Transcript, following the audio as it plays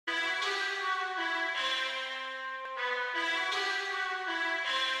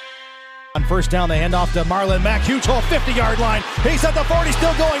first down. They hand off to Marlon Mack. Huge hole, 50-yard line. He's at the 40,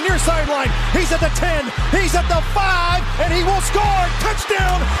 still going near sideline. He's at the 10. He's at the 5, and he will score.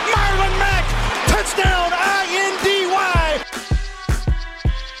 Touchdown, Marlon Mack. Touchdown, INDY.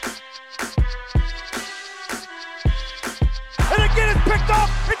 And again, it's picked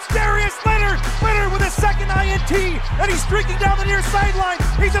off. It's Darius Leonard. Leonard with his second INT, and he's streaking down the near sideline.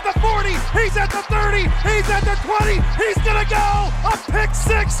 He's at the 40. He's at the 30. He's at the 20. He's going to go. A pick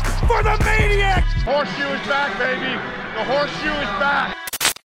six for the Maniac. Horseshoe is back, baby. The horseshoe is back.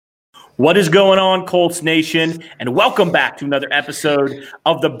 What is going on, Colts Nation? And welcome back to another episode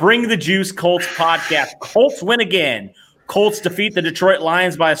of the Bring the Juice Colts podcast. Colts win again. Colts defeat the Detroit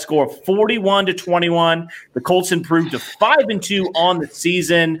Lions by a score of 41-21. The Colts improved to 5-2 on the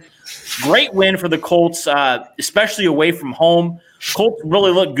season. Great win for the Colts, especially away from home. Colts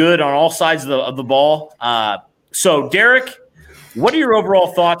really look good on all sides of the ball. So, Derek, what are your overall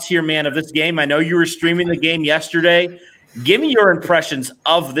thoughts here, man, of this game? I know you were streaming the game yesterday. Give me your impressions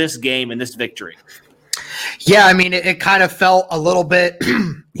of this game and this victory. Yeah, I mean, it kind of felt a little bit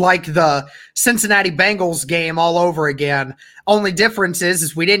like the Cincinnati Bengals game all over again. Only difference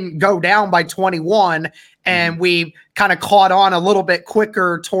is we didn't go down by 21, and we kind of caught on a little bit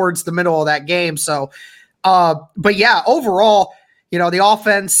quicker towards the middle of that game. So, but yeah, overall, you know, the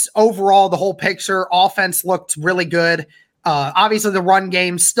offense, overall, the whole picture, offense looked really good. Obviously, the run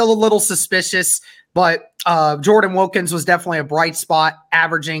game still a little suspicious, but Jordan Wilkins was definitely a bright spot,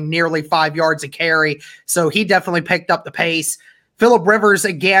 averaging nearly 5 yards a carry. So he definitely picked up the pace. Phillip Rivers,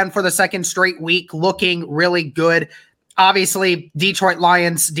 again, for the second straight week, looking really good. Obviously, Detroit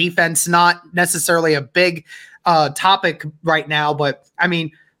Lions defense, not necessarily a big topic right now, but I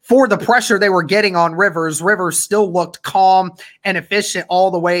mean, for the pressure they were getting on Rivers still looked calm and efficient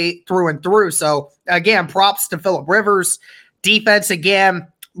all the way through and through. So again, props to Phillip Rivers. Defense, again,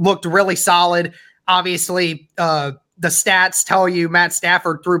 looked really solid. Obviously, the stats tell you Matt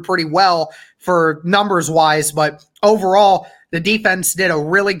Stafford threw pretty well for numbers-wise, but overall, the defense did a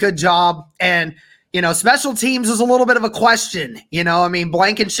really good job. And, you know, special teams was a little bit of a question. You know, I mean,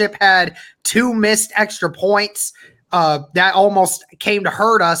 Blankenship had 2 missed extra points. That almost came to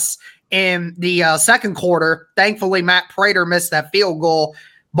hurt us in the second quarter. Thankfully, Matt Prater missed that field goal.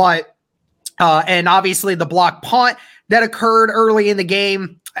 But, and obviously the block punt that occurred early in the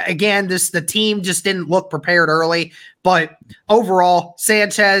game. Again, the team just didn't look prepared early, but overall,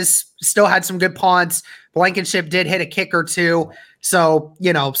 Sanchez still had some good punts. Blankenship did hit a kick or two. So,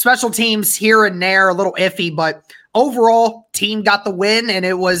 you know, special teams here and there, a little iffy, but overall, team got the win, and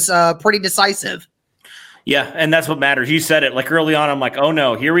it was pretty decisive. Yeah, and that's what matters. You said it like early on. I'm like, oh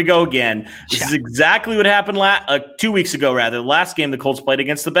no, here we go again. This is exactly what happened 2 weeks ago, rather. The last game the Colts played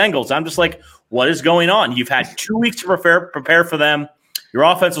against the Bengals. I'm just like, what is going on? You've had 2 weeks to prepare for them. Your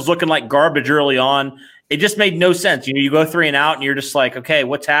offense was looking like garbage early on. It just made no sense. You know, you go 3 and out, and you're just like, okay,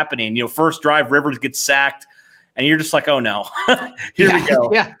 what's happening? You know, first drive, Rivers gets sacked, and you're just like, oh no, here we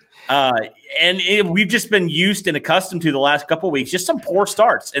go. Yeah. We've just been used and accustomed to the last couple of weeks, just some poor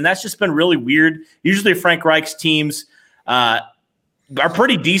starts, and that's just been really weird. Usually Frank Reich's teams are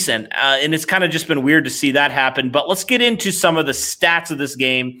pretty decent, and it's kind of just been weird to see that happen. But let's get into some of the stats of this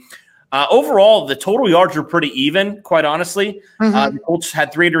game. Overall, the total yards were pretty even, quite honestly. The Colts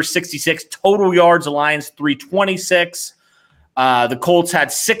had 366 total yards, the Lions 326. The Colts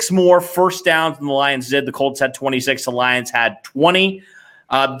had 6 more first downs than the Lions did. The Colts had 26. The Lions had 20.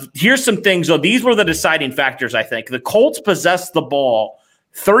 Here's some things, though. These were the deciding factors, I think. The Colts possessed the ball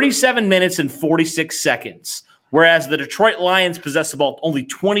 37 minutes and 46 seconds, whereas the Detroit Lions possessed the ball only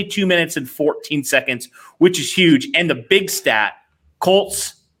 22 minutes and 14 seconds, which is huge. And the big stat,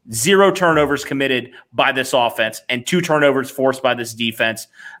 Colts, 0 turnovers committed by this offense and 2 turnovers forced by this defense.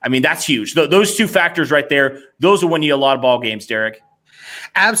 I mean, that's huge. Those 2 factors right there, those will win you a lot of ball games, Derek.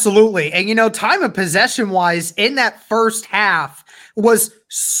 Absolutely. And, you know, time of possession-wise, in that first half was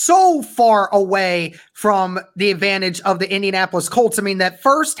so far away from the advantage of the Indianapolis Colts. I mean, that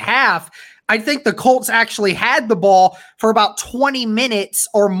first half, I think the Colts actually had the ball for about 20 minutes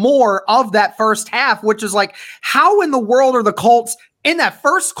or more of that first half, which is like, how in the world are the Colts in that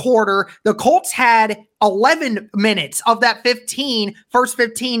first quarter? The Colts had 11 minutes of that first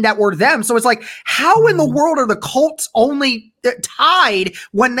 15 that were them. So it's like, how in the world are the Colts only tied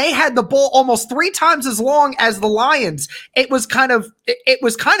when they had the ball almost 3 times as long as the Lions? It was kind of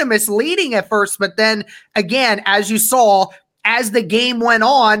misleading at first, but then again, as you saw, as the game went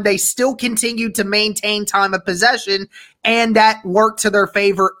on, they still continued to maintain time of possession, and that worked to their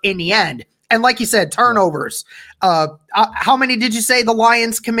favor in the end. And like you said, turnovers. How many did you say the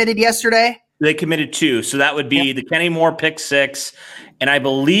Lions committed yesterday? They committed 2. So that would be the Kenny Moore pick 6. And I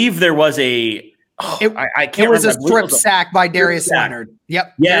believe there was a I can't remember. It was a strip sack by Darius Leonard.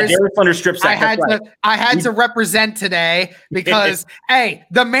 Yep. Yeah, Darius Leonard strip sack. I had to represent today because hey,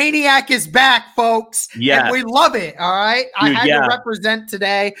 the maniac is back, folks. Yeah. And we love it. All right. I had to represent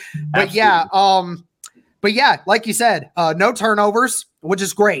today. But like you said, no turnovers, which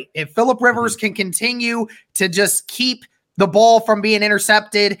is great. If Phillip Rivers can continue to just keep the ball from being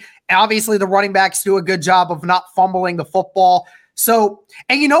intercepted, obviously the running backs do a good job of not fumbling the football. So,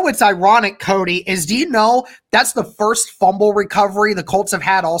 and you know what's ironic, Cody, is do you know that's the first fumble recovery the Colts have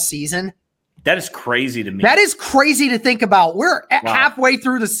had all season? That is crazy to me. That is crazy to think about. We're halfway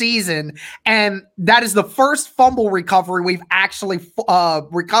through the season, and that is the first fumble recovery we've actually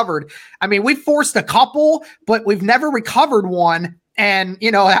recovered. I mean, we forced a couple, but we've never recovered one. And,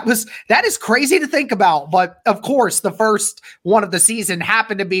 that is crazy to think about. But, of course, the first one of the season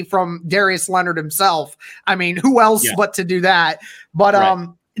happened to be from Darius Leonard himself. I mean, who else but to do that? But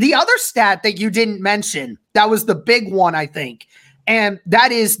the other stat that you didn't mention, that was the big one, I think, and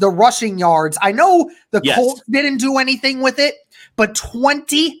that is the rushing yards. I know the Colts didn't do anything with it, but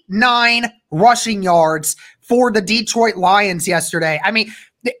 29 rushing yards for the Detroit Lions yesterday. I mean,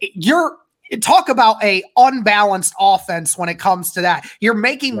 talk about a unbalanced offense when it comes to that. You're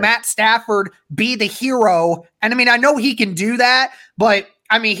making Matt Stafford be the hero. And I mean, I know he can do that, but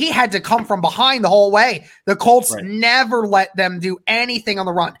I mean, he had to come from behind the whole way. The Colts never let them do anything on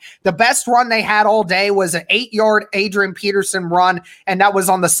the run. The best run they had all day was an 8-yard Adrian Peterson run, and that was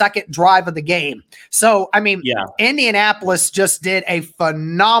on the second drive of the game. So, I mean, Indianapolis just did a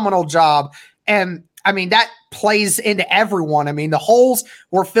phenomenal job. And I mean, that plays into everyone. I mean, the holes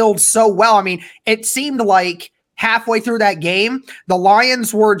were filled so well. I mean, it seemed like halfway through that game, the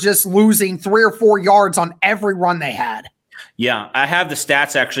Lions were just losing 3 or 4 yards on every run they had. Yeah, I have the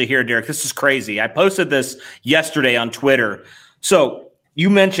stats actually here, Derek. This is crazy. I posted this yesterday on Twitter. So you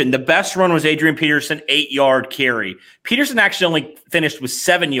mentioned the best run was Adrian Peterson, 8-yard carry. Peterson actually only finished with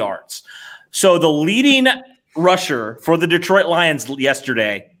 7 yards. So the leading rusher for the Detroit Lions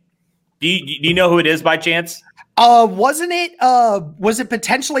yesterday, do you know who it is by chance? Was it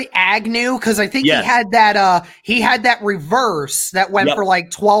potentially Agnew? Because I think he had that reverse that went for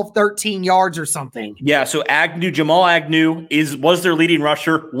like 12, 13 yards or something. Yeah, so Jamal Agnew was their leading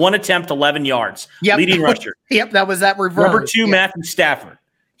rusher. 1 attempt, 11 yards. Leading rusher. That was that reverse. Number 2, Matthew Stafford.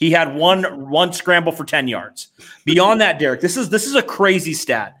 He had one scramble for 10 yards. Beyond that, Derek, this is a crazy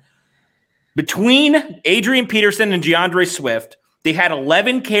stat. Between Adrian Peterson and DeAndre Swift, they had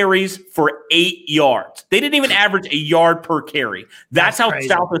 11 carries for 8 yards. They didn't even average a yard per carry. That's how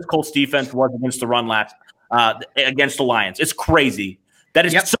stout this Colts defense was against the run against the Lions. It's crazy. That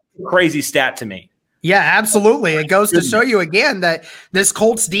is such a crazy stat to me. Yeah, absolutely. It goes to show you again that this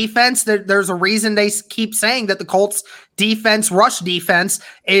Colts defense, there's a reason they keep saying that the Colts defense, rush defense,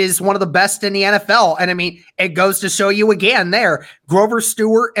 is one of the best in the NFL. And I mean, it goes to show you again there, Grover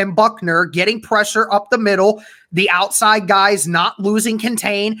Stewart and Buckner getting pressure up the middle, the outside guys not losing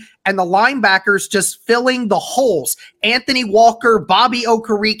contain, and the linebackers just filling the holes. Anthony Walker, Bobby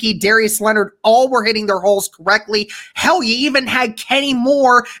Okereke, Darius Leonard, all were hitting their holes correctly. Hell, you even had Kenny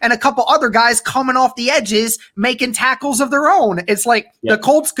Moore and a couple other guys coming off the edges making tackles of their own. It's like the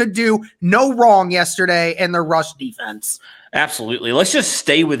Colts could do no wrong yesterday in their rush defense. Absolutely. Let's just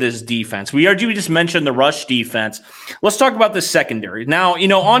stay with this defense. We just mentioned the rush defense. Let's talk about the secondary. Now,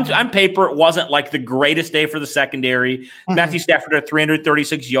 on paper, it wasn't like the greatest day for the secondary. Mm-hmm. Matthew Stafford had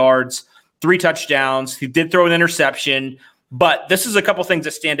 336 yards, 3 touchdowns. He did throw an interception, but this is a couple things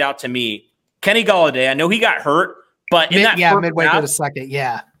that stand out to me. Kenny Golladay, I know he got hurt, but midway through the second,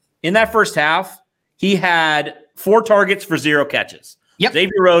 in that first half, he had 4 targets for 0 catches. Yep.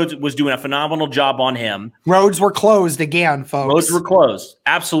 Xavier Rhodes was doing a phenomenal job on him. Roads were closed again, folks. Roads were closed.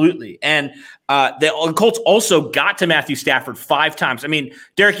 Absolutely. And the Colts also got to Matthew Stafford 5 times. I mean,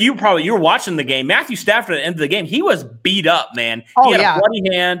 Derek, you were watching the game. Matthew Stafford at the end of the game, he was beat up, man. He had a bloody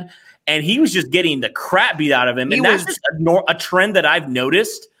hand, and he was just getting the crap beat out of him. And that's just a trend that I've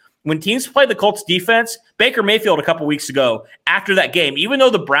noticed. When teams play the Colts defense, Baker Mayfield a couple weeks ago, after that game, even though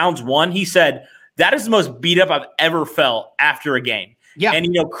the Browns won, he said, that is the most beat up I've ever felt after a game. Yeah.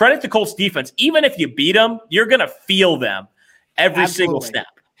 And, credit the Colts defense. Even if you beat them, you're going to feel them every single snap.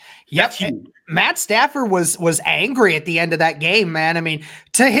 That's huge. Matt Stafford was angry at the end of that game, man. I mean,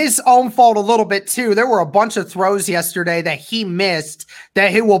 to his own fault a little bit too. There were a bunch of throws yesterday that he missed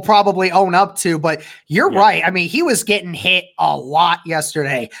that he will probably own up to, but you're right. I mean, he was getting hit a lot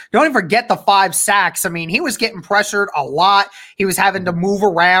yesterday. Don't even forget the 5 sacks. I mean, he was getting pressured a lot. He was having to move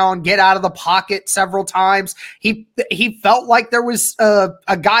around, get out of the pocket several times. He felt like there was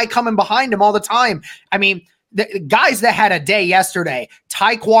a guy coming behind him all the time. I mean, the guys that had a day yesterday,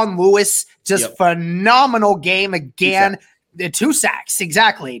 Tyquan Lewis, just phenomenal game again. 2 sacks,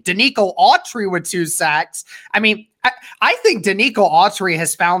 exactly. Danico Autry with 2 sacks. I mean, I think Danico Autry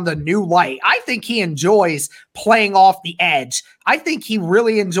has found a new light. I think he enjoys playing off the edge. I think he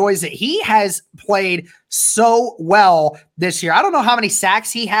really enjoys it. He has played so well this year. I don't know how many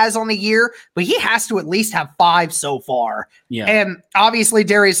sacks he has on the year, but he has to at least have 5 so far. Yeah. And obviously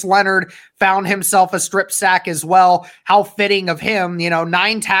Darius Leonard found himself a strip sack as well. How fitting of him,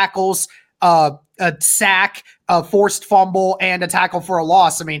 9 tackles, a sack, a forced fumble, and a tackle for a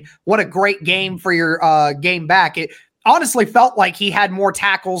loss. I mean, what a great game for your game back. It honestly felt like he had more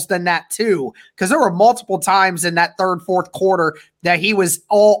tackles than that too, because there were multiple times in that third, fourth quarter that he was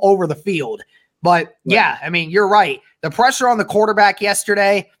all over the field. But yeah, I mean, you're right. The pressure on the quarterback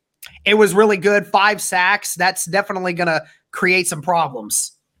yesterday, it was really good. 5 sacks. That's definitely going to create some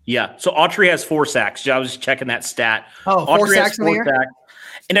problems. Yeah. So Autry has 4 sacks. I was checking that stat. Oh, Autry 4 sacks in the year?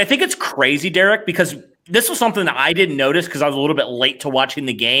 And I think it's crazy, Derek, because this was something that I didn't notice because I was a little bit late to watching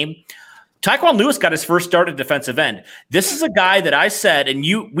the game. Tyquan Lewis got his first start at defensive end. This is a guy that I said, and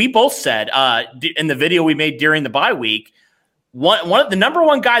we both said in the video we made during the bye week, the number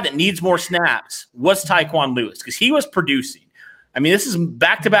one guy that needs more snaps was Tyquan Lewis because he was producing. I mean, this is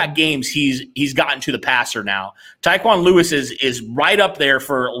back-to-back games he's gotten to the passer now. Tyquan Lewis is right up there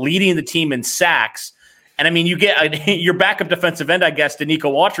for leading the team in sacks. And I mean, you get your backup defensive end, I guess,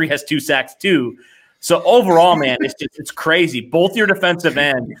 Danico Autry has 2 sacks too. So overall, man, it's crazy. Both your defensive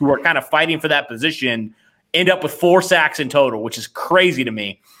end who are kind of fighting for that position end up with 4 sacks in total, which is crazy to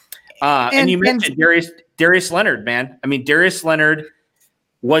me. And you mentioned Darius Leonard, man. I mean, Darius Leonard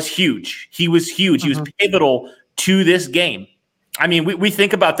was huge. He was huge. He was pivotal to this game. I mean, we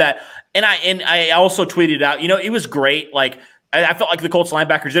think about that. And I also tweeted out, it was great. Like, I felt like the Colts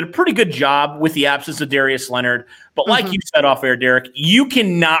linebackers did a pretty good job with the absence of Darius Leonard. But like you said off air, Derek, you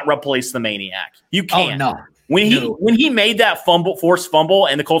cannot replace the maniac. You can't. Oh, no. When he made that forced fumble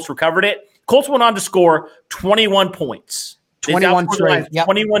and the Colts recovered it, Colts went on to score 21 points. 21 straight.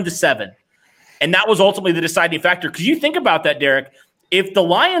 21-7. And that was ultimately the deciding factor. Because you think about that, Derek, if the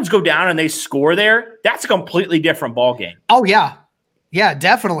Lions go down and they score there, that's a completely different ballgame. Oh, yeah. Yeah,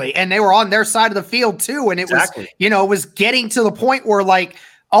 definitely. And they were on their side of the field too. And it was, it was getting to the point where like,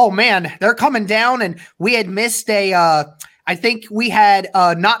 oh man, they're coming down. And we had missed I think we had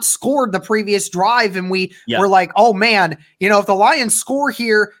not scored the previous drive. And we were like, oh man, if the Lions score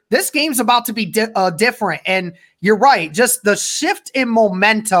here, this game's about to be different. And you're right. Just the shift in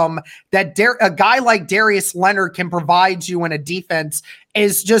momentum that a guy like Darius Leonard can provide you in a defense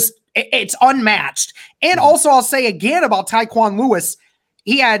is just, it's unmatched. And also I'll say again about Tyquan Lewis,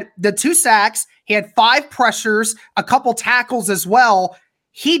 he had the 2 sacks, he had 5 pressures, a couple tackles as well.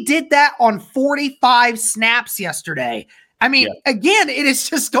 He did that on 45 snaps yesterday. I mean, again, it is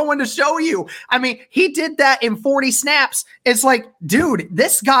just going to show you. I mean, he did that in 40 snaps. It's like, dude,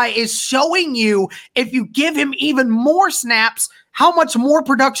 this guy is showing you if you give him even more snaps, how much more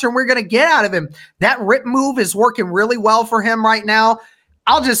production we're going to get out of him. That rip move is working really well for him right now.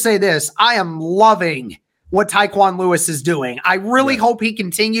 I'll just say this. I am loving what Tyquan Lewis is doing. I really hope he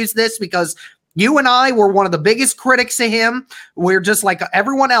continues this because you and I were one of the biggest critics of him. We're just like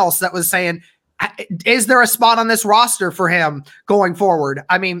everyone else that was saying, is there a spot on this roster for him going forward?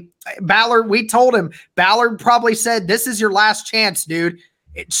 I mean, Ballard, we told him, Ballard probably said, this is your last chance, dude.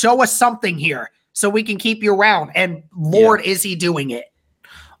 Show us something here so we can keep you around. And Lord, is he doing it.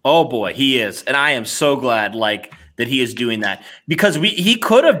 Oh boy, he is. And I am so glad that he is doing that because he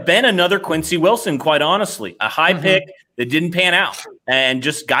could have been another Quincy Wilson, quite honestly, a high pick that didn't pan out and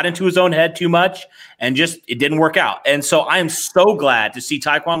just got into his own head too much and just it didn't work out. And so I am so glad to see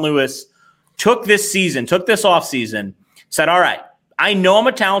Tyquan Lewis took this offseason, said, all right, I know I'm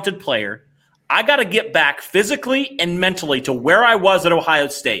a talented player. I got to get back physically and mentally to where I was at Ohio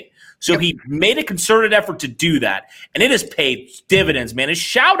State. So he made a concerted effort to do that, and it has paid dividends, man. A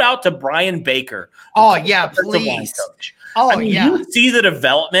shout out to Brian Baker. Oh, yeah, please. You see the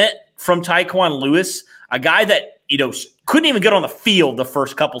development from Tyquan Lewis, a guy that, couldn't even get on the field the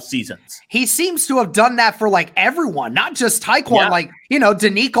first couple seasons. He seems to have done that for like everyone, not just Tyquan. Like,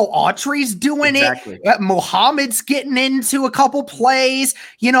 Danico Autry's doing it. Muhammad's getting into a couple plays.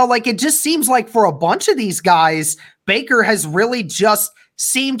 Like it just seems like for a bunch of these guys, Baker has really just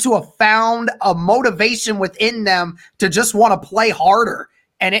seemed to have found a motivation within them to just want to play harder.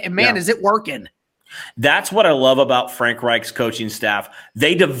 And is it working? That's what I love about Frank Reich's coaching staff.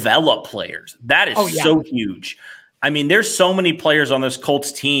 They develop players. That is so huge. I mean, there's so many players on this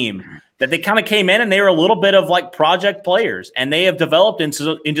Colts team that they kind of came in and they were a little bit of like project players, and they have developed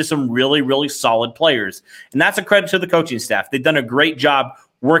into some really, really solid players. And that's a credit to the coaching staff. They've done a great job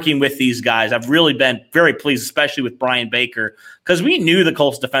working with these guys. I've really been very pleased, especially with Brian Baker, because we knew the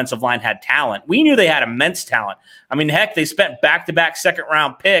Colts defensive line had talent. We knew they had immense talent. I mean, heck, they spent back-to-back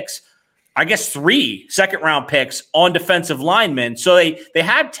second-round picks, I guess 3 second-round picks on defensive linemen. So they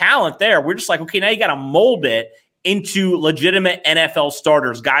had talent there. We're just like, okay, now you got to mold it into legitimate NFL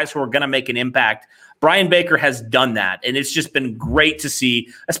starters, guys who are going to make an impact. Brian Baker has done that, and it's just been great to see,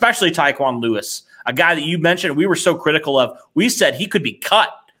 especially Tyquan Lewis, a guy that you mentioned we were so critical of. We said he could be cut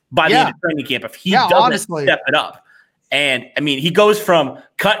by the end of training camp if he doesn't step it up. And, I mean, he goes from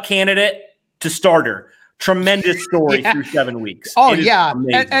cut candidate to starter. Tremendous story through 7 weeks. Oh, yeah.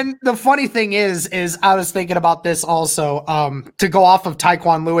 And the funny thing is I was thinking about this also, to go off of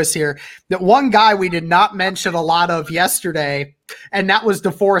Tyquan Lewis here, that one guy we did not mention a lot of yesterday, and that was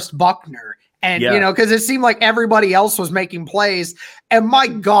DeForest Buckner. And, because it seemed like everybody else was making plays. And my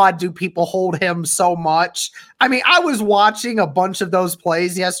God, do people hold him so much? I mean, I was watching a bunch of those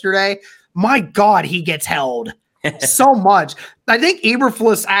plays yesterday. My God, he gets held so much. I think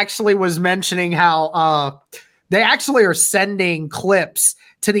Eberflus actually was mentioning how they actually are sending clips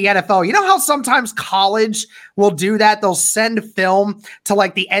to the NFL. You know how sometimes college will do that? They'll send film to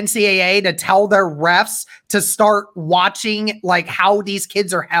like the NCAA to tell their refs to start watching like how these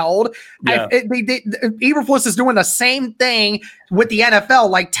kids are held. Yeah. Eberflus is doing the same thing with the NFL.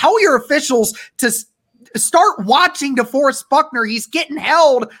 Like, tell your officials to start watching DeForest Buckner. He's getting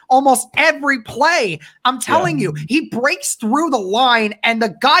held almost every play. I'm telling you, he breaks through the line and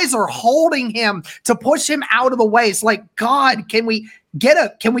the guys are holding him to push him out of the way. It's like, God, can we get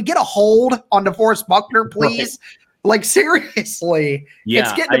a hold on DeForest Buckner, please? Right. Like, seriously,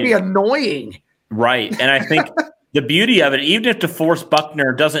 it's getting to be annoying. Right. And I think the beauty of it, even if DeForest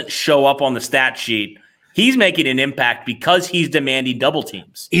Buckner doesn't show up on the stat sheet, he's making an impact because he's demanding double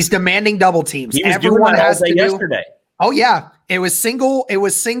teams. He's demanding double teams. He was Everyone doing that yesterday. Oh yeah. It was single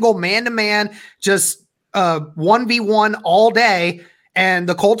man to man, just 1v1 all day. And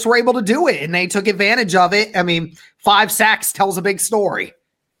the Colts were able to do it and they took advantage of it. I mean, 5 sacks tells a big story.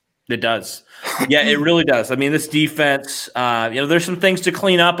 It does. Yeah, it really does. I mean, this defense, there's some things to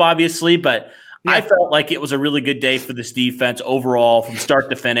clean up, obviously, but I felt like it was a really good day for this defense overall from start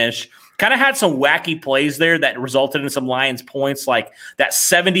to finish. Kind of had some wacky plays there that resulted in some Lions points, like that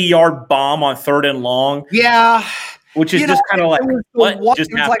 70-yard bomb on 3rd and long. Yeah. Which is just kind of like, what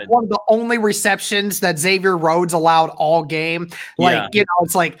just happened? Like one of the only receptions that Xavier Rhodes allowed all game.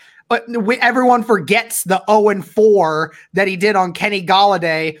 It's like, but everyone forgets the 0-4 that he did on Kenny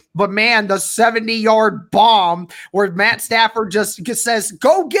Golladay. But man, the 70-yard bomb where Matt Stafford just says,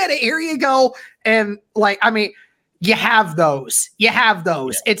 go get it. Here you go. And you have those. Yeah.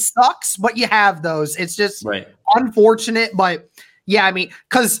 It sucks, but you have those. It's just unfortunate. But yeah, I mean,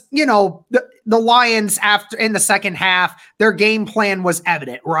 because, the Lions after in the second half, their game plan was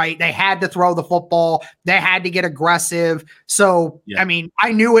evident, right? They had to throw the football. They had to get aggressive. So, I mean,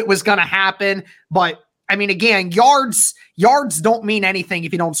 I knew it was going to happen. But, I mean, again, yards don't mean anything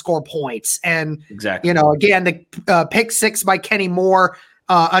if you don't score points. And, again, the pick 6 by Kenny Moore,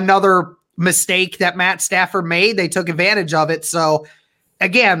 another mistake that Matt Stafford made. They took advantage of it. So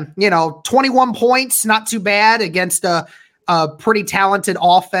again, 21 points, not too bad against a pretty talented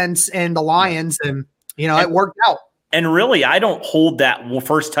offense in the Lions. And, it worked out. And really, I don't hold that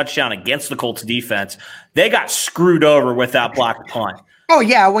first touchdown against the Colts defense. They got screwed over with that blocked punt. Oh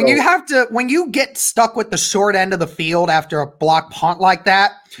yeah. When you get stuck with the short end of the field after a block punt like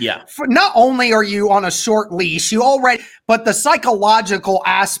that. Yeah. Not only are you on a short leash, but the psychological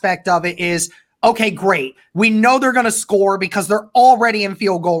aspect of it is, okay, great. We know they're going to score because they're already in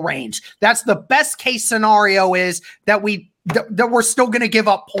field goal range. That's the best case scenario, is that that we're still going to give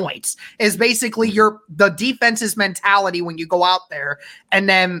up points, is basically the defense's mentality when you go out there. And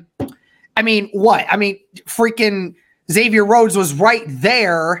then, freaking Xavier Rhodes was right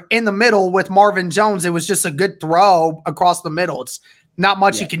there in the middle with Marvin Jones. It was just a good throw across the middle. It's not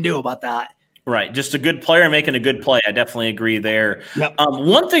much you can do about that. Right. Just a good player making a good play. I definitely agree there. Yep.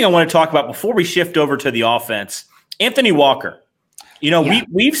 One thing I want to talk about before we shift over to the offense, Anthony Walker.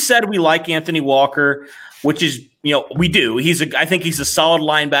 We've said we like Anthony Walker, which is, we do. I think he's a solid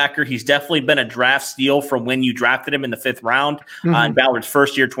linebacker. He's definitely been a draft steal from when you drafted him in the 5th round in Ballard's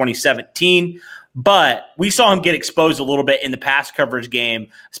first year, 2017. But we saw him get exposed a little bit in the pass coverage game,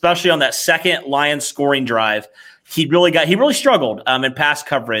 especially on that second Lions scoring drive. He really struggled in pass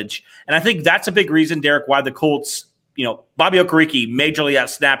coverage. And I think that's a big reason, Derek, why the Colts, Bobby Okereke majorly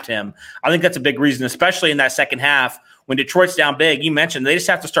outsnapped him. I think that's a big reason, especially in that second half when Detroit's down big. You mentioned they just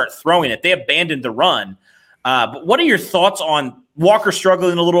have to start throwing it. They abandoned the run. But what are your thoughts on Walker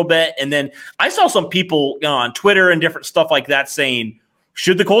struggling a little bit? And then I saw some people on Twitter and different stuff like that saying,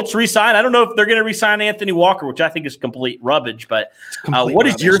 should the Colts re-sign? I don't know if they're going to re-sign Anthony Walker, which I think is complete rubbish. But what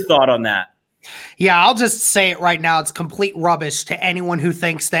is your thought on that? Yeah, I'll just say it right now. It's complete rubbish to anyone who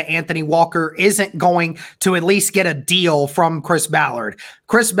thinks that Anthony Walker isn't going to at least get a deal from Chris Ballard.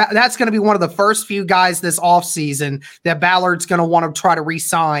 That's going to be one of the first few guys this offseason that Ballard's going to want to try to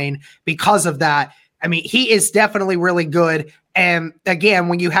re-sign because of that. I mean, he is definitely really good. And again,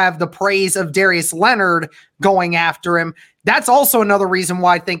 when you have the praise of Darius Leonard going after him, that's also another reason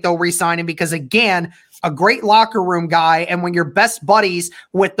why I think they'll re-sign him because, again, a great locker room guy. And when you're best buddies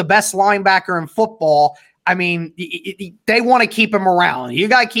with the best linebacker in football, I mean, they want to keep him around. You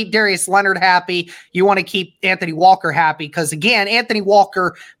got to keep Darius Leonard happy. You want to keep Anthony Walker happy because, again, Anthony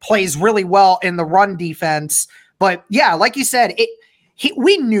Walker plays really well in the run defense. But, yeah, like you said,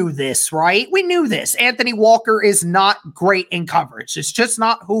 we knew this, right? We knew this. Anthony Walker is not great in coverage. It's just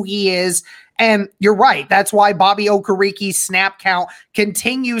not who he is. And you're right. That's why Bobby Okereke's snap count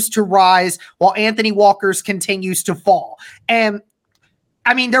continues to rise while Anthony Walker's continues to fall. And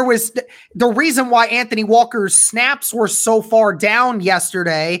I mean, there was the reason why Anthony Walker's snaps were so far down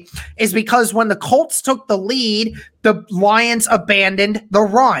yesterday is because when the Colts took the lead, the Lions abandoned the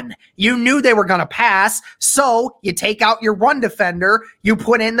run. You knew they were going to pass, so you take out your run defender, you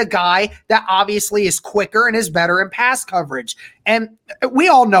put in the guy that obviously is quicker and is better in pass coverage. And we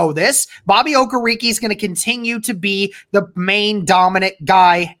all know this. Bobby Okereke is going to continue to be the main dominant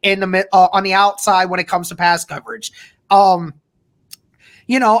guy in the on the outside when it comes to pass coverage.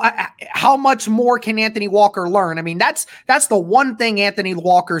 How much more can Anthony Walker learn? I mean, that's the one thing Anthony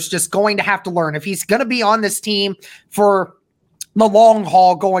Walker's just going to have to learn. If he's going to be on this team for the long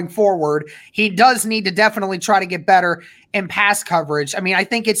haul going forward, he does need to definitely try to get better in pass coverage. I mean, I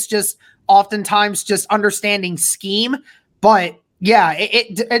think it's just oftentimes just understanding scheme, but yeah,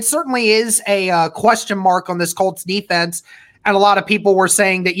 it certainly is a question mark on this Colts defense. And a lot of people were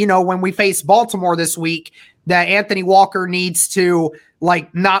saying that, when we face Baltimore this week, that Anthony Walker needs to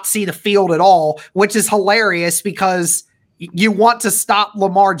not see the field at all, which is hilarious because you want to stop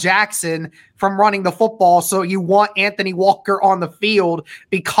Lamar Jackson from running the football. So you want Anthony Walker on the field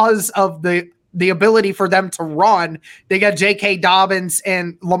because of the ability for them to run. They got J.K. Dobbins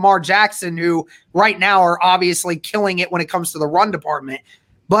and Lamar Jackson, who right now are obviously killing it when it comes to the run department.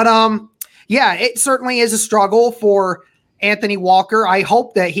 But yeah, it certainly is a struggle for Anthony Walker. I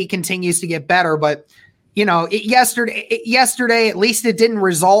hope that he continues to get better, but yesterday, at least it didn't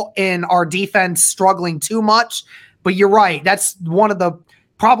result in our defense struggling too much. But you're right. That's one of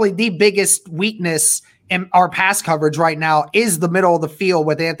probably the biggest weakness in our pass coverage right now is the middle of the field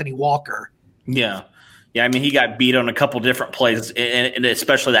with Anthony Walker. Yeah. Yeah, I mean, he got beat on a couple different plays, and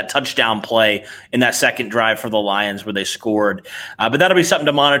especially that touchdown play in that second drive for the Lions where they scored. But that'll be something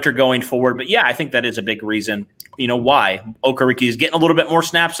to monitor going forward. But, yeah, I think that is a big reason, why Okereke is getting a little bit more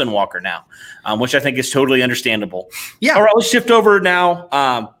snaps than Walker now, which I think is totally understandable. Yeah. All right, let's shift over now.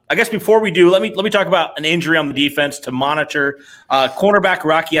 I guess before we do, let me talk about an injury on the defense to monitor. Cornerback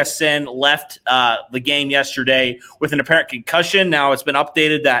Rocky Ya-Sin left the game yesterday with an apparent concussion. Now it's been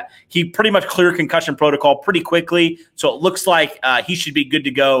updated that he pretty much cleared concussion protocol pretty quickly, so it looks like he should be good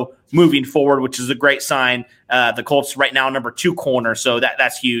to go moving forward, which is a great sign. The Colts right now number 2 corner, so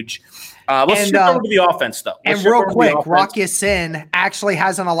that's huge. Let's shift over to the offense, though. And real quick, Rocky Ya-Sin actually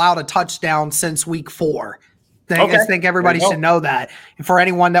hasn't allowed a touchdown since week 4. I think everybody should know that. And for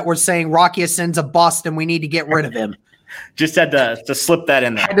anyone that was saying Rocky Ya-Sin's a bust and we need to get rid of him. Just had to slip that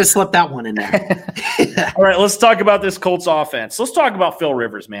in there. I had to slip that one in there. All right, let's talk about this Colts offense. Let's talk about Phil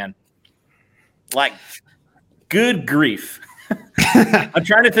Rivers, man. Good grief. I'm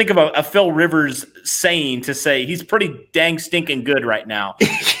trying to think of a Phil Rivers saying to say he's pretty dang stinking good right now.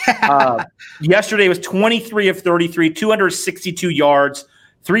 Yesterday was 23 of 33, 262 yards,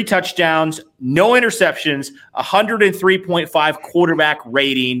 3 touchdowns, no interceptions, 103.5 quarterback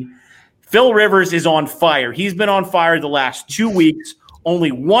rating. Phil Rivers is on fire. He's been on fire the last 2 weeks.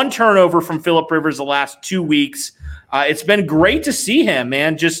 Only 1 turnover from Phillip Rivers the last 2 weeks. It's been great to see him,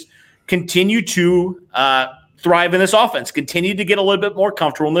 man, just continue to thrive in this offense, continue to get a little bit more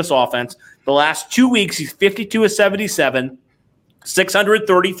comfortable in this offense. The last 2 weeks, he's 52 of 77,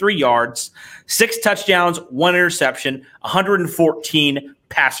 633 yards, 6 touchdowns, 1 interception, 114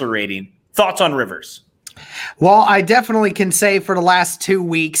 passer rating. Thoughts on Rivers? Well, I definitely can say for the last 2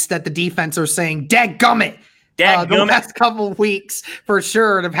 weeks that the defense are saying, dadgummit. The last couple of weeks, for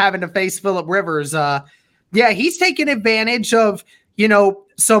sure, of having to face Phillip Rivers. He's taking advantage of,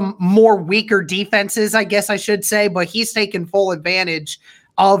 some more weaker defenses, I guess I should say, but he's taken full advantage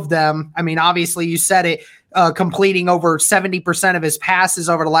of them. I mean, obviously, you said it, completing over 70% of his passes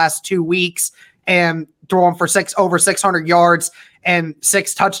over the last 2 weeks and throwing for over 600 yards and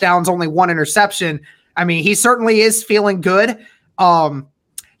 6 touchdowns, only 1 interception. I mean, he certainly is feeling good.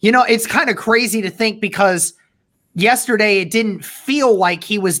 It's kind of crazy to think because yesterday it didn't feel like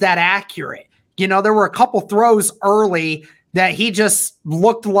he was that accurate. There were a couple throws early that he just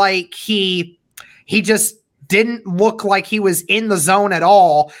looked like he just didn't look like he was in the zone at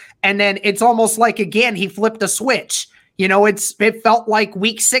all. And then it's almost like, again, he flipped a switch. It felt like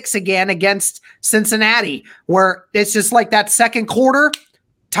week 6 again against Cincinnati, where it's just like that second quarter,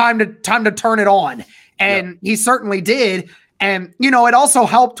 time to turn it on. And he certainly did. And, it also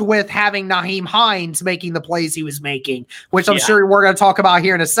helped with having Nyheim Hines making the plays he was making, which I'm sure we're going to talk about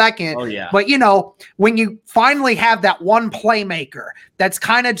here in a second. Oh, yeah. But, when you finally have that one playmaker that's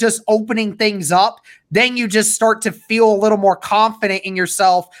kind of just opening things up, then you just start to feel a little more confident in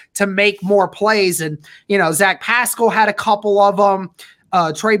yourself to make more plays. And, Zach Pascal had a couple of them.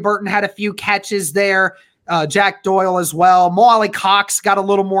 Trey Burton had a few catches there. Jack Doyle as well. Mo Alie-Cox got a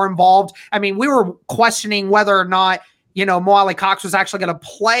little more involved. I mean, we were questioning whether or not, Mo Alie-Cox was actually going to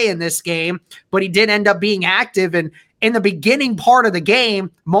play in this game, but he did end up being active. And in the beginning part of the game,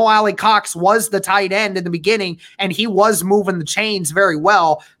 Mo Alie-Cox was the tight end in the beginning, and he was moving the chains very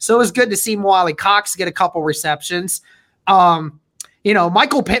well. So it was good to see Mo Alie-Cox get a couple receptions.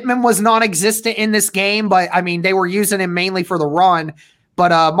 Michael Pittman was non-existent in this game, but I mean, they were using him mainly for the run.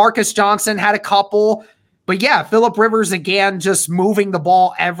 But Marcus Johnson had a couple. But yeah, Phillip Rivers, again, just moving the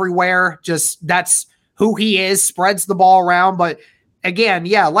ball everywhere. Just that's who he is, spreads the ball around. But again,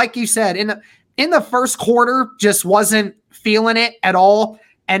 yeah, like you said, in the first quarter, just wasn't feeling it at all.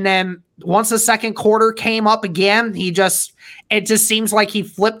 And then once the second quarter came up again, it just seems like he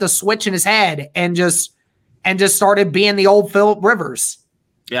flipped the switch in his head and just started being the old Phillip Rivers.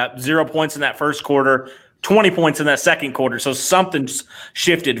 Yeah, 0 points in that first quarter, 20 points in that second quarter. So something's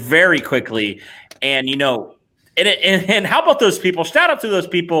shifted very quickly. And, and how about those people? Shout out to those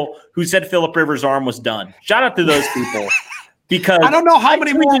people who said Phillip Rivers' arm was done. Shout out to those people. Because I don't know how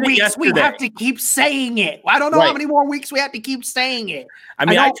many more weeks we have to keep saying it. I don't know how many more weeks we have to keep saying it. I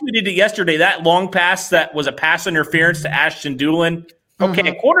tweeted it yesterday. That long pass that was a pass interference to Ashton Dulin. Okay,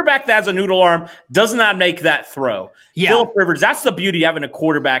 a quarterback that has a noodle arm does not make that throw. Yeah. Phillip Rivers, that's the beauty of having a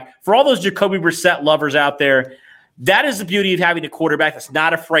quarterback. For all those Jacoby Brissett lovers out there, that is the beauty of having a quarterback that's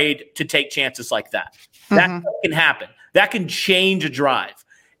not afraid to take chances like that. That can happen. That can change a drive.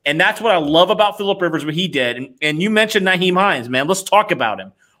 And that's what I love about Phillip Rivers, what he did. And you mentioned Nyheim Hines, man. Let's talk about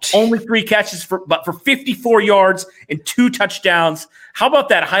him. Only 3 catches for 54 yards and 2 touchdowns. How about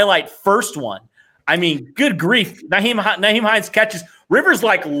that highlight first one? I mean, good grief. Nyheim Hines catches. Rivers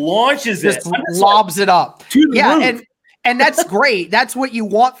launches it. Just lobs it up. To the roof. And that's great. That's what you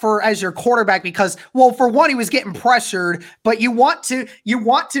want as your quarterback because, well, for one, he was getting pressured, but you want to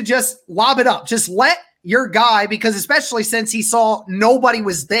just lob it up. Just let your guy, because especially since he saw nobody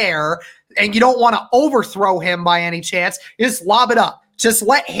was there and you don't want to overthrow him by any chance, just lob it up. Just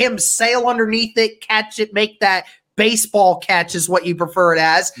let him sail underneath it, catch it, make that baseball catch is what you prefer it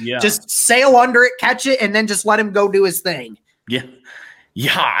as. Yeah. Just sail under it, catch it, and then just let him go do his thing. Yeah.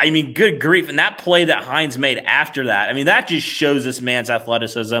 Yeah, I mean, good grief. And that play that Hines made after that, I mean, that just shows this man's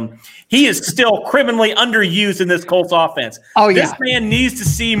athleticism. He is still criminally underused in this Colts offense. Oh, yeah. This man needs to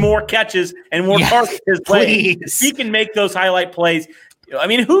see more catches and more targets his play. He can make those highlight plays. I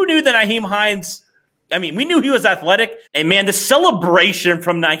mean, who knew that Nyheim Hines – I mean, we knew he was athletic. And, man, the celebration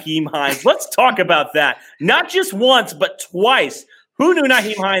from Nyheim Hines, let's talk about that. Not just once, but twice. Who knew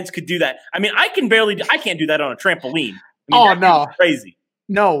Nyheim Hines could do that? I mean, I can't do that on a trampoline. I mean, no. Crazy.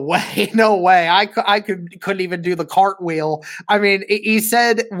 No way. I couldn't even do the cartwheel. I mean, he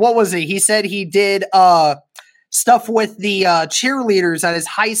said, what was it? He said he did stuff with the cheerleaders at his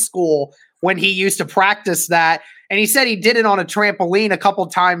high school when he used to practice that. And he said he did it on a trampoline a couple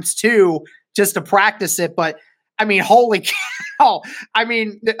times too, just to practice it. But I mean, holy cow. I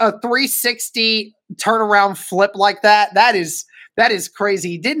mean, a 360 turnaround flip like that is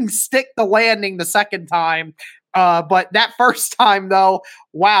crazy. He didn't stick the landing the second time. But that first time, though,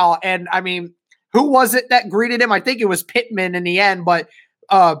 wow. And I mean, who was it that greeted him? I think it was Pittman in the end, but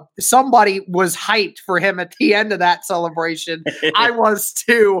somebody was hyped for him at the end of that celebration. I was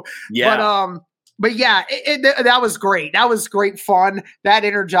too. Yeah. But yeah, that was great. That was great fun. That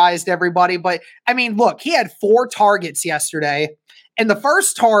energized everybody. But I mean, look, he had 4 targets yesterday, and the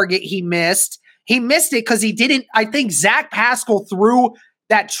first target he missed it because he didn't. I think Zach Pascal threw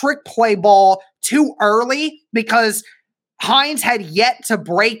that trick play ball too early because Hines had yet to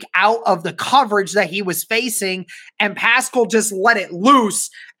break out of the coverage that he was facing, and Pascal just let it loose,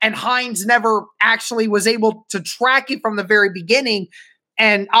 and Hines never actually was able to track it from the very beginning.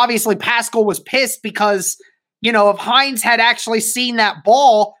 And obviously Pascal was pissed because, if Hines had actually seen that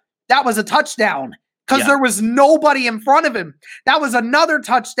ball, that was a touchdown because there was nobody in front of him. That was another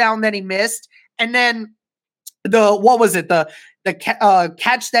touchdown that he missed. And then the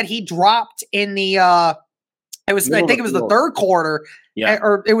catch that he dropped in the I think it was the third quarter,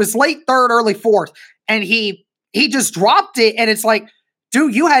 or it was late third, early fourth, and he just dropped it, and it's like,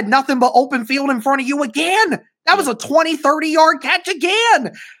 dude, you had nothing but open field in front of you again. That was a 20, 30-yard catch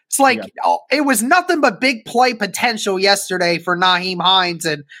again. It's like, it was nothing but big play potential yesterday for Nyheim Hines,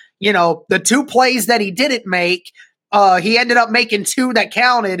 and the 2 plays that he didn't make, he ended up making 2 that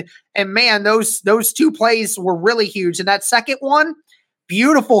counted, and man, those 2 plays were really huge. And that second one,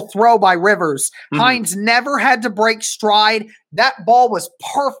 beautiful throw by Rivers. Hines never had to break stride. That ball was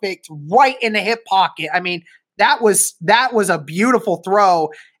perfect right in the hip pocket. I mean, that was a beautiful throw.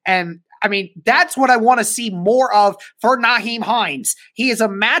 And I mean, that's what I want to see more of for Nyheim Hines. He is a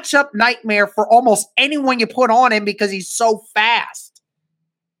matchup nightmare for almost anyone you put on him because he's so fast.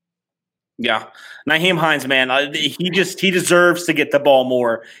 Yeah. Nyheim Hines, man, he deserves to get the ball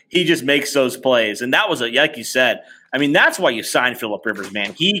more. He just makes those plays. And that was like you said, I mean, that's why you signed Phillip Rivers,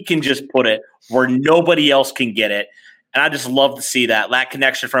 man. He can just put it where nobody else can get it. And I just love to see that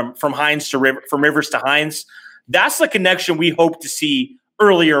connection from Hines to from Rivers to Hines. That's the connection we hope to see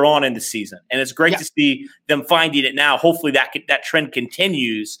earlier on in the season. And it's great to see them finding it now. Hopefully that trend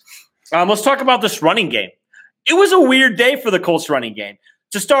continues. Let's talk about this running game. It was a weird day for the Colts running game.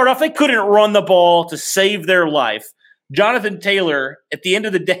 To start off, they couldn't run the ball to save their life. Jonathan Taylor, at the end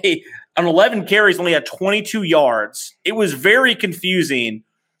of the day, on 11 carries, only had 22 yards. It was very confusing.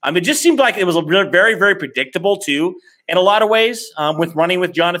 It just seemed like it was very, very predictable, too, in a lot of ways, with running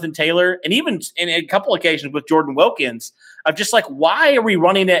with Jonathan Taylor, and even in a couple occasions with Jordan Wilkins, of just like, why are we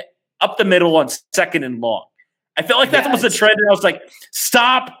running it up the middle on second and long? I felt like that was a trend, and I was like,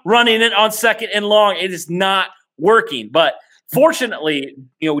 stop running it on second and long. It is not working. But fortunately,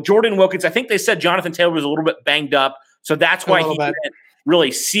 Jordan Wilkins, I think they said Jonathan Taylor was a little bit banged up, so that's why he didn't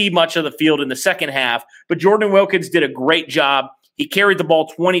really see much of the field in the second half. But Jordan Wilkins did a great job. He carried the ball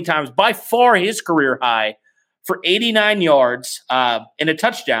 20 times, by far his career high, for 89 yards and a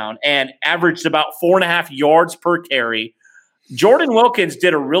touchdown, and averaged about 4.5 yards per carry. Jordan Wilkins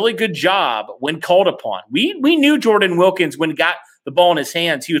did a really good job when called upon. We knew Jordan Wilkins, when he got the ball in his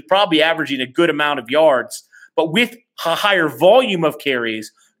hands, he was probably averaging a good amount of yards. But with a higher volume of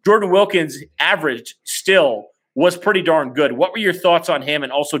carries, Jordan Wilkins' average still was pretty darn good. What were your thoughts on him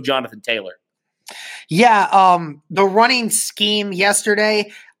and also Jonathan Taylor? Yeah, the running scheme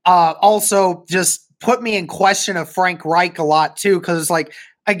yesterday also just put me in question of Frank Reich a lot too, because like,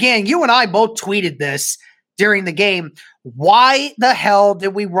 again, you and I both tweeted this during the game. Why the hell did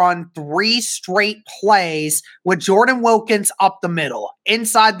we run 3 straight plays with Jordan Wilkins up the middle,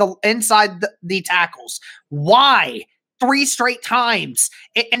 inside the tackles? Why 3 straight times?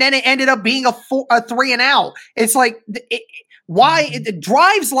 And then it ended up being a 3 and out. It's like, why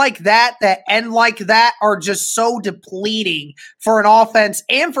drives like that end like that are just so depleting for an offense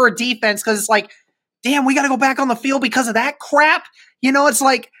and for a defense, because it's like, damn, we got to go back on the field because of that crap. It's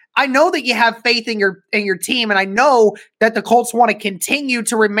like, I know that you have faith in your team, and I know that the Colts want to continue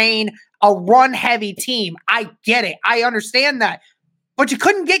to remain a run-heavy team. I get it. I understand that. But you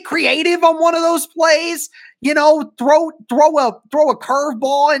couldn't get creative on one of those plays, throw a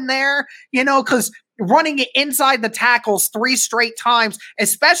curveball in there, because running it inside the tackles 3 straight times,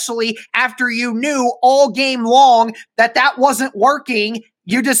 especially after you knew all game long that wasn't working,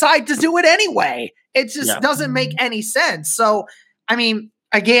 you decide to do it anyway. It just doesn't make any sense. So, I mean,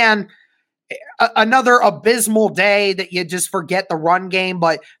 again, another abysmal day that you just forget the run game.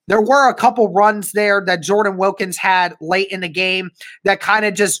 But there were a couple runs there that Jordan Wilkins had late in the game that kind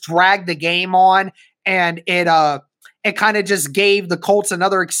of just dragged the game on, and it kind of just gave the Colts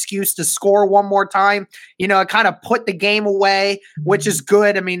another excuse to score one more time. It kind of put the game away, which is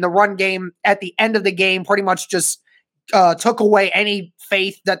good. I mean, the run game at the end of the game pretty much just took away any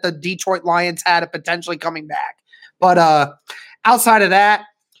faith that the Detroit Lions had of potentially coming back. But outside of that,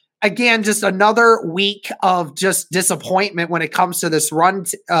 again, just another week of just disappointment when it comes to this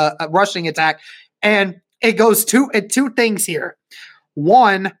rushing attack. And it goes two things here.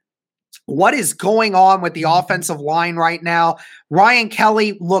 One, what is going on with the offensive line right now? Ryan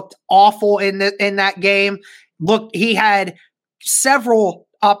Kelly looked awful in that game. Look, he had several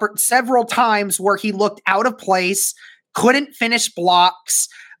times where he looked out of place, couldn't finish blocks.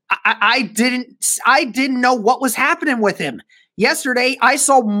 I didn't know what was happening with him. Yesterday, I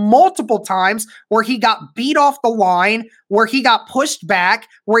saw multiple times where he got beat off the line, where he got pushed back,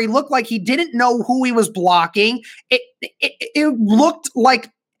 where he looked like he didn't know who he was blocking. It looked like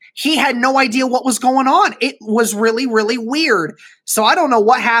he had no idea what was going on. It was really, really weird. So I don't know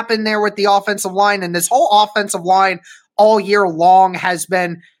what happened there with the offensive line, and this whole offensive line all year long has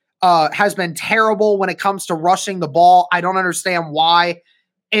been terrible when it comes to rushing the ball. I don't understand why.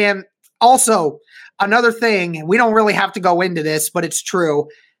 And also, another thing, we don't really have to go into this, but it's true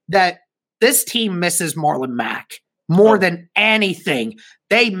that this team misses Marlon Mack more than anything.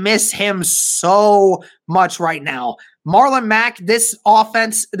 They miss him so much right now. Marlon Mack, this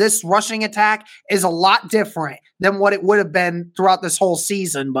offense, this rushing attack is a lot different than what it would have been throughout this whole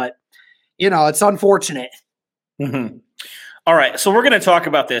season, but it's unfortunate. Mm-hmm. All right, so we're going to talk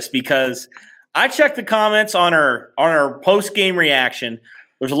about this because I checked the comments on our post-game reaction.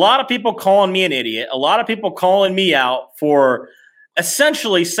 There's a lot of people calling me an idiot, a lot of people calling me out for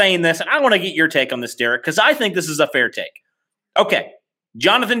essentially saying this. And I want to get your take on this, Derek, because I think this is a fair take. Okay,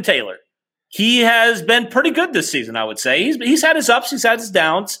 Jonathan Taylor. He has been pretty good this season, I would say. He's had his ups, he's had his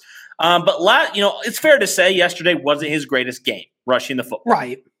downs. But it's fair to say yesterday wasn't his greatest game rushing the football.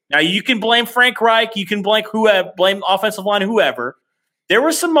 Right. Now, you can blame Frank Reich. You can blame offensive line, whoever. There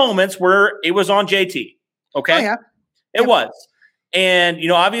were some moments where it was on JT. Okay? Oh, yeah. It was. And,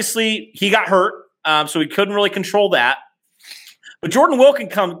 obviously he got hurt, so he couldn't really control that. But Jordan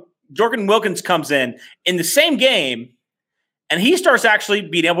Wilkins comes in the same game, and he starts actually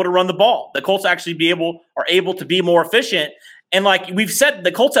being able to run the ball. The Colts actually are able to be more efficient. And like we've said,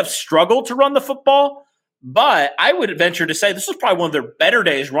 the Colts have struggled to run the football, but I would venture to say this was probably one of their better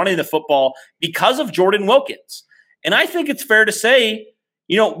days running the football because of Jordan Wilkins. And I think it's fair to say,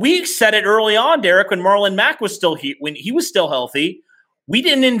 we said it early on, Derek, when Marlon Mack was when he was still healthy. We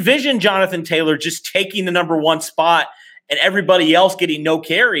didn't envision Jonathan Taylor just taking the number one spot and everybody else getting no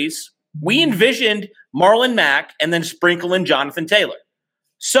carries. We envisioned Marlon Mack and then sprinkling Jonathan Taylor.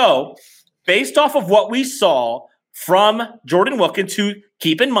 So, based off of what we saw from Jordan Wilkins, who,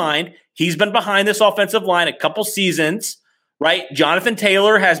 keep in mind, he's been behind this offensive line a couple seasons, right? Jonathan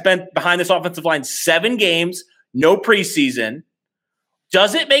Taylor has been behind this offensive line 7 games, no preseason.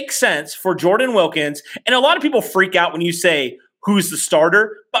 Does it make sense for Jordan Wilkins? And a lot of people freak out when you say who's the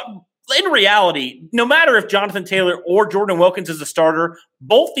starter, but in reality, no matter if Jonathan Taylor or Jordan Wilkins is a starter,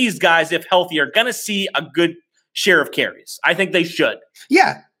 both these guys, if healthy, are going to see a good share of carries. I think they should.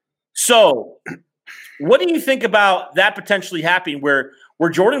 Yeah. So what do you think about that potentially happening where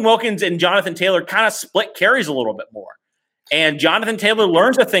Jordan Wilkins and Jonathan Taylor kind of split carries a little bit more? And Jonathan Taylor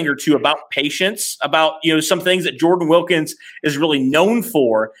learns a thing or two about patience, about some things that Jordan Wilkins is really known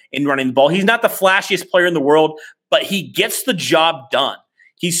for in running the ball. He's not the flashiest player in the world, but he gets the job done.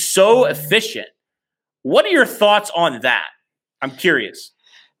 He's so efficient. What are your thoughts on that? I'm curious.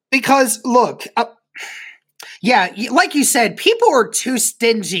 Because, look, like you said, people are too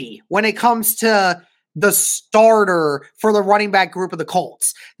stingy when it comes to the starter for the running back group of the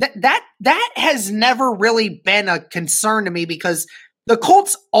Colts. That has never really been a concern to me because the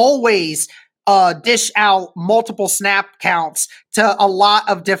Colts always dish out multiple snap counts to a lot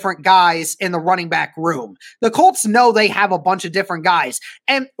of different guys in the running back room. The Colts know they have a bunch of different guys.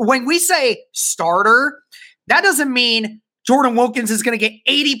 And when we say starter, that doesn't mean Jordan Wilkins is going to get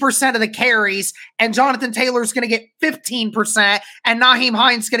 80% of the carries and Jonathan Taylor is going to get 15% and Nyheim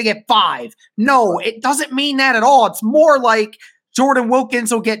Hines is going to get 5%. No, it doesn't mean that at all. It's more like Jordan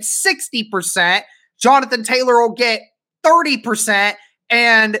Wilkins will get 60%, Jonathan Taylor will get 30%,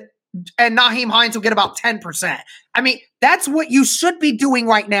 and Nyheim Hines will get about 10%. I mean, that's what you should be doing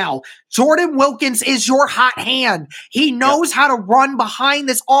right now. Jordan Wilkins is your hot hand. He knows how to run behind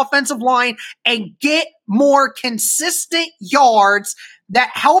this offensive line and get more consistent yards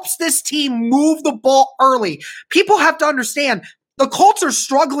that helps this team move the ball early. People have to understand the Colts are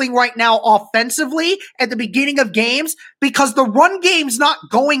struggling right now offensively at the beginning of games because the run game's not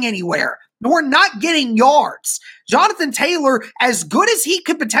going anywhere. We're not getting yards. Jonathan Taylor, as good as he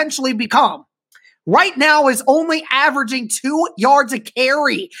could potentially become, right now is only averaging 2 yards a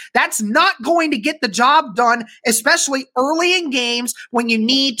carry. That's not going to get the job done, especially early in games when you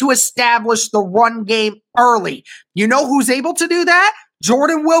need to establish the run game early. You know who's able to do that?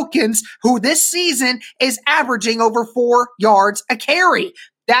 Jordan Wilkins, who this season is averaging over 4 yards a carry.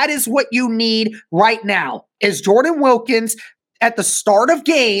 That is what you need right now, is Jordan Wilkins at the start of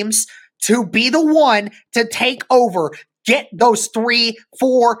games to be the one to take over, get those 3,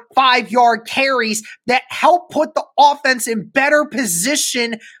 4, 5-yard carries that help put the offense in better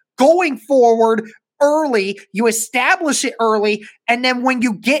position going forward early. You establish it early, and then when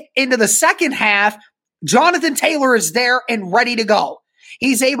you get into the second half, Jonathan Taylor is there and ready to go.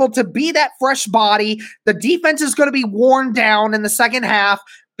 He's able to be that fresh body. The defense is going to be worn down in the second half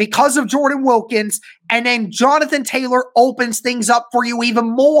because of Jordan Wilkins, and then Jonathan Taylor opens things up for you even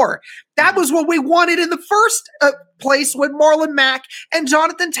more. That was what we wanted in the first place with Marlon Mack and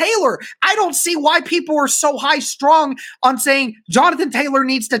Jonathan Taylor. I don't see why people are so high-strung on saying Jonathan Taylor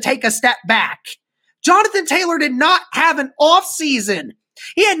needs to take a step back. Jonathan Taylor did not have an offseason.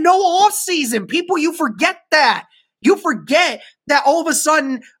 He had no offseason. People, you forget that. You forget that all of a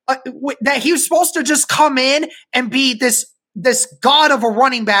sudden that he was supposed to just come in and be this god of a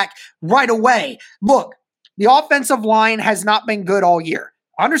running back right away. Look, the offensive line has not been good all year.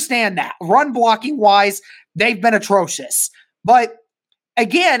 Understand that. Run blocking wise, they've been atrocious. But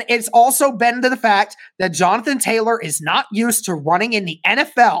again, it's also been to the fact that Jonathan Taylor is not used to running in the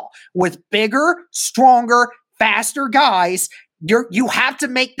NFL with bigger, stronger, faster guys. You have to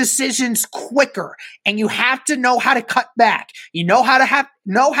make decisions quicker, and you have to know how to cut back. You know how to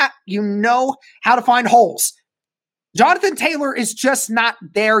find holes. Jonathan Taylor is just not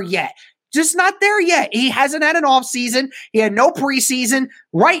there yet. Just not there yet. He hasn't had an offseason. He had no preseason.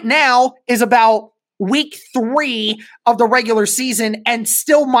 Right now is about week 3 of the regular season and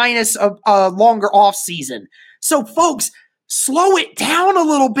still minus a longer offseason. So, folks, slow it down a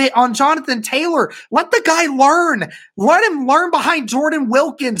little bit on Jonathan Taylor. Let the guy learn. Let him learn behind Jordan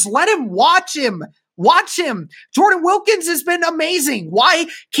Wilkins. Let him watch him. Watch him. Jordan Wilkins has been amazing. Why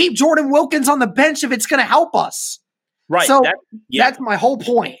keep Jordan Wilkins on the bench if it's going to help us? Right. So that's my whole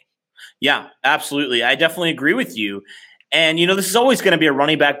point. Yeah, absolutely. I definitely agree with you. And, this is always going to be a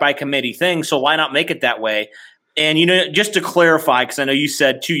running back by committee thing, so why not make it that way? And, just to clarify, because I know you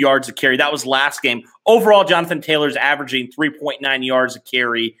said 2 yards a carry. That was last game. Overall, Jonathan Taylor's averaging 3.9 yards a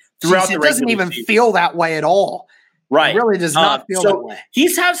carry throughout the regular season. It doesn't even feel that way at all. Right. It really does not feel that way.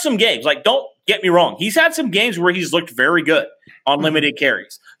 He's had some games. Like, don't get me wrong. He's had some games where he's looked very good on limited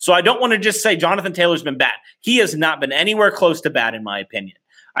carries. So I don't want to just say Jonathan Taylor's been bad. He has not been anywhere close to bad, in my opinion.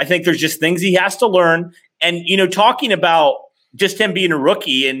 I think there's just things he has to learn. And, talking about just him being a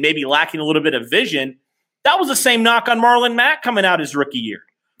rookie and maybe lacking a little bit of vision, that was the same knock on Marlon Mack coming out his rookie year.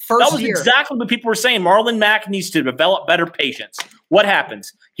 That was exactly what people were saying. Marlon Mack needs to develop better patience. What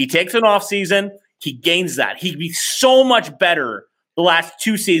happens? He takes an offseason. He gains that. He'd be so much better the last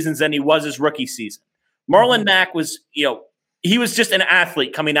 2 seasons than he was his rookie season. Marlon Mack was, he was just an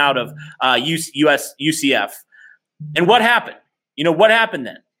athlete coming out of UCF. And what happened? What happened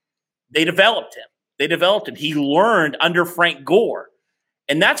then? They developed him. He learned under Frank Gore.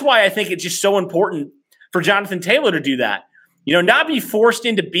 And that's why I think it's just so important for Jonathan Taylor to do that. Not be forced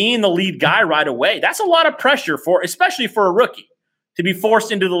into being the lead guy right away. That's a lot of pressure especially for a rookie, to be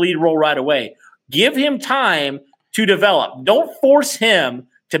forced into the lead role right away. Give him time to develop. Don't force him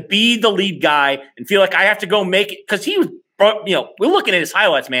to be the lead guy and feel like I have to go make it. Because he was, we're looking at his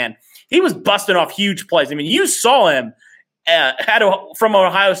highlights, man. He was busting off huge plays. I mean, you saw him from an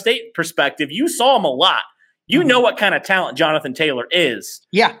Ohio State perspective. You saw him a lot. You know what kind of talent Jonathan Taylor is.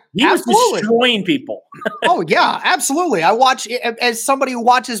 Yeah, he absolutely was destroying people. Oh, yeah, absolutely. I watch, as somebody who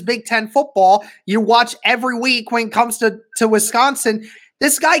watches Big Ten football, you watch every week when it comes to Wisconsin.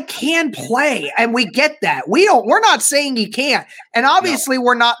 This guy can play, and we get that. We're not saying he can't. And obviously,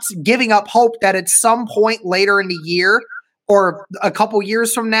 we're not giving up hope that at some point later in the year or a couple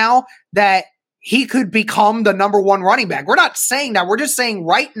years from now that he could become the number 1 running back. We're not saying that. We're just saying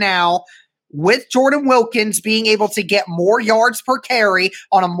right now, with Jordan Wilkins being able to get more yards per carry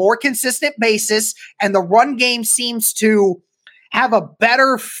on a more consistent basis, and the run game seems to have a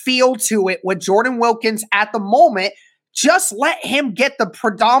better feel to it with Jordan Wilkins at the moment, just let him get the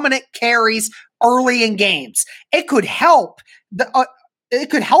predominant carries early in games. It could help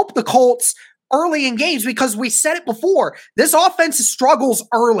the Colts early in games, because we said it before. This offense struggles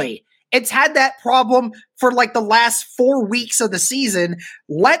early. It's had that problem for like the last 4 weeks of the season.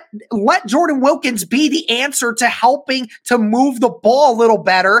 Let Jordan Wilkins be the answer to helping to move the ball a little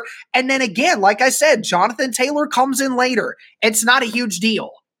better. And then again, like I said, Jonathan Taylor comes in later. It's not a huge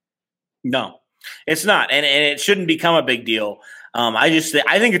deal. No, it's not. And it shouldn't become a big deal. I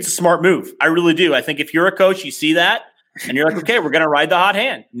think it's a smart move. I really do. I think if you're a coach, you see that and you're like, okay, we're going to ride the hot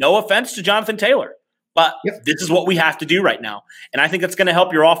hand. No offense to Jonathan Taylor. But this is what we have to do right now. And I think that's going to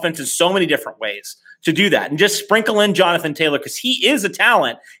help your offense in so many different ways to do that. And just sprinkle in Jonathan Taylor because he is a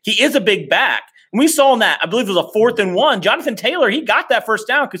talent. He is a big back. And we saw in that, I believe it was a 4th and 1. Jonathan Taylor, he got that first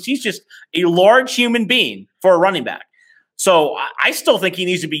down because he's just a large human being for a running back. So I still think he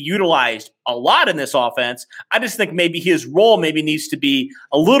needs to be utilized a lot in this offense. I just think maybe his role maybe needs to be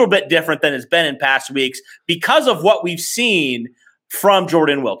a little bit different than it's been in past weeks because of what we've seen from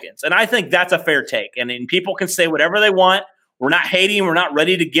Jordan Wilkins. And I think that's a fair take. And people can say whatever they want. We're not hating. We're not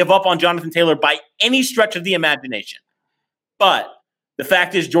ready to give up on Jonathan Taylor by any stretch of the imagination. But the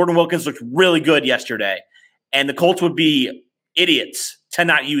fact is Jordan Wilkins looked really good yesterday. And the Colts would be idiots to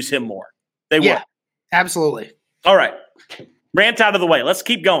not use him more. They would. Absolutely. All right. Rant out of the way. Let's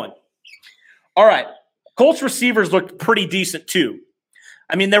keep going. All right. Colts receivers looked pretty decent too.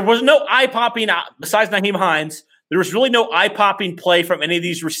 I mean, there was no eye-popping, besides Nyheim Hines, there was really no eye-popping play from any of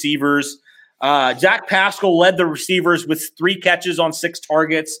these receivers. Zach Pascal led the receivers with 3 catches on 6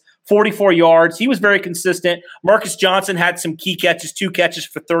 targets, 44 yards. He was very consistent. Marcus Johnson had some key catches, 2 catches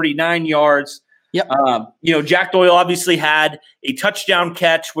for 39 yards. Yep. Jack Doyle obviously had a touchdown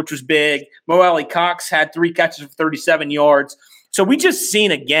catch, which was big. Mo Alley Cox had 3 catches for 37 yards. So we just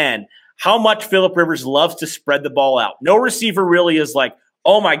seen again how much Phillip Rivers loves to spread the ball out. No receiver really is like,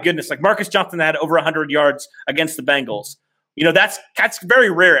 oh my goodness, like Marcus Johnson had over 100 yards against the Bengals. That's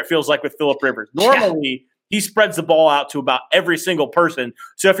very rare, it feels like, with Phillip Rivers. Normally, he spreads the ball out to about every single person.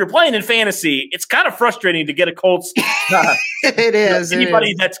 So if you're playing in fantasy, it's kind of frustrating to get a Colts. It is.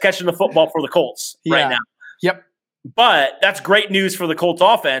 Anybody that's catching the football for the Colts right now. Yep. But that's great news for the Colts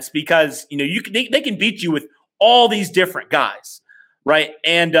offense because they can beat you with all these different guys, right?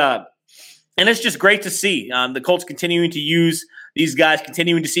 And it's just great to see the Colts continuing to use these guys,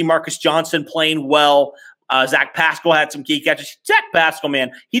 continuing to see Marcus Johnson playing well. Zach Pascal had some key catches. Zach Pascal,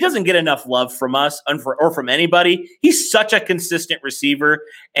 man, he doesn't get enough love from us or from anybody. He's such a consistent receiver.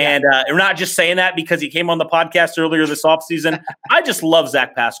 And we're not just saying that because he came on the podcast earlier this offseason. I just love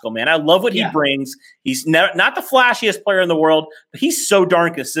Zach Pascal, man. I love what he brings. He's not the flashiest player in the world, but he's so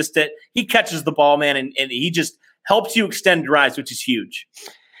darn consistent. He catches the ball, man, and he just helps you extend drives, which is huge.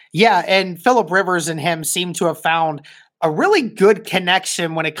 Yeah, and Phillip Rivers and him seem to have found a really good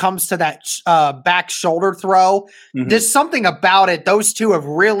connection when it comes to that back shoulder throw. Mm-hmm. There's something about it. Those two have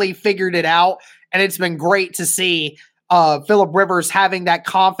really figured it out, and it's been great to see Phillip Rivers having that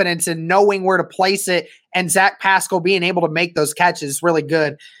confidence and knowing where to place it, and Zach Pascal being able to make those catches really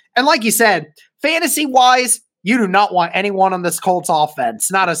good. And like you said, fantasy-wise, you do not want anyone on this Colts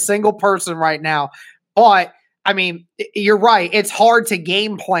offense, not a single person right now. But, I mean, you're right. It's hard to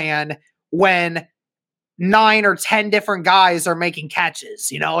game plan when 9 or 10 different guys are making catches.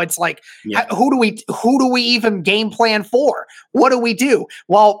 It's like, who do we even game plan for? What do we do?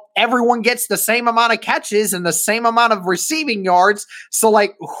 Well, everyone gets the same amount of catches and the same amount of receiving yards. So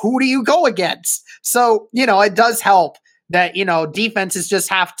like, who do you go against? So, it does help that, defenses just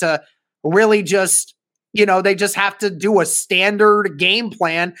have to really just, they just have to do a standard game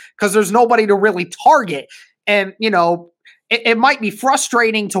plan because there's nobody to really target. And, it might be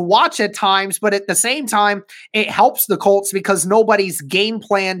frustrating to watch at times, but at the same time, it helps the Colts because nobody's game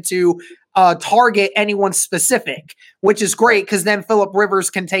plan to target anyone specific, which is great because then Phillip Rivers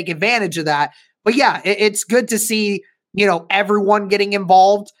can take advantage of that. But yeah, it's good to see, everyone getting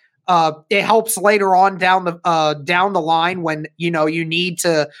involved. It helps later on down the line when, you need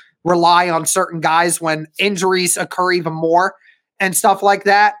to rely on certain guys when injuries occur even more and stuff like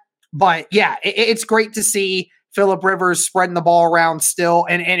that. But yeah, it's great to see Phillip Rivers spreading the ball around still,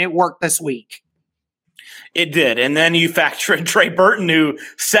 and it worked this week. It did. And then you factor in Trey Burton, who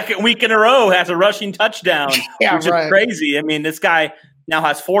second week in a row has a rushing touchdown, which is crazy. I mean, this guy now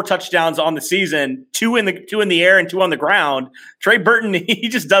has 4 touchdowns on the season, 2 in the air and 2 on the ground. Trey Burton, he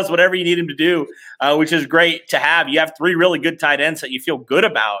just does whatever you need him to do, which is great to have. You have 3 really good tight ends that you feel good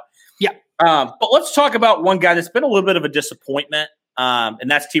about. Yeah. But let's talk about one guy that's been a little bit of a disappointment,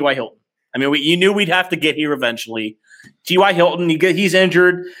 and that's T.Y. Hilton. I mean, you knew we'd have to get here eventually. T.Y. Hilton, he's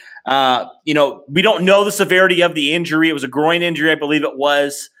injured. We don't know the severity of the injury. It was a groin injury, I believe it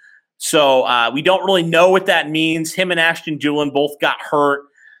was. So we don't really know what that means. Him and Ashton Dulin both got hurt.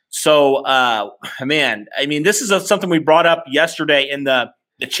 So, man, I mean, this is something we brought up yesterday in the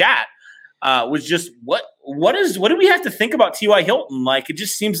chat. Was just what do we have to think about T.Y. Hilton? Like, it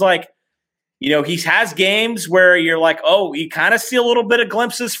just seems like, he has games where you're like, oh, you kind of see a little bit of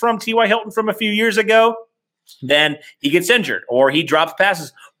glimpses from T.Y. Hilton from a few years ago. Then he gets injured or he drops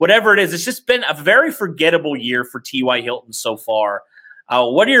passes, whatever it is. It's just been a very forgettable year for T.Y. Hilton so far.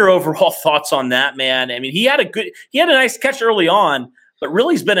 What are your overall thoughts on that, man? I mean, he had a nice catch early on, but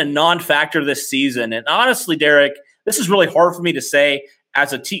really has been a non-factor this season. And honestly, Derek, this is really hard for me to say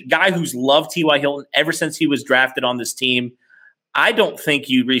as a guy who's loved T.Y. Hilton ever since he was drafted on this team. I don't think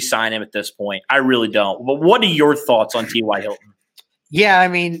you re-sign him at this point. I really don't. But what are your thoughts on T.Y. Hilton? Yeah, I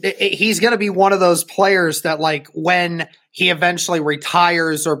mean, he's going to be one of those players that, like, when he eventually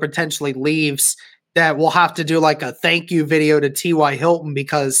retires or potentially leaves, that we'll have to do like a thank you video to T.Y. Hilton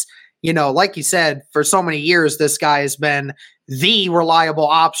because, you know, like you said, for so many years, this guy has been the reliable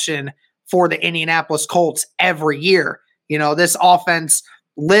option for the Indianapolis Colts every year. You know, this offense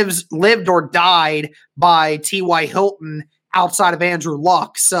lived or died by T.Y. Hilton outside of Andrew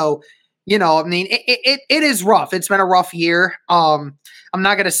Luck. So, you know, I mean, it is rough. It's been a rough year. I'm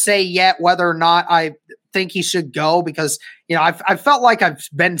not going to say yet whether or not I think he should go because, you know, I've felt like I've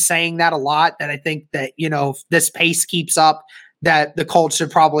been saying that a lot, that I think that, you know, if this pace keeps up, that the Colts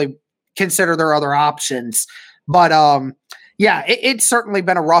should probably consider their other options. But, yeah, it's certainly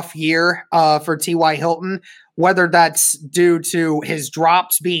been a rough year for T.Y. Hilton, whether that's due to his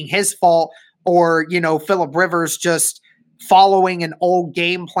drops being his fault or, you know, Phillip Rivers just following an old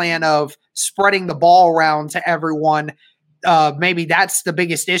game plan of spreading the ball around to everyone. Maybe that's the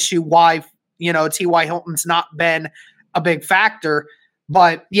biggest issue why, you know, T.Y. Hilton's not been a big factor.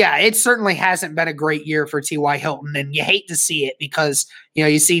 But yeah, it certainly hasn't been a great year for T.Y. Hilton, and you hate to see it because, you know,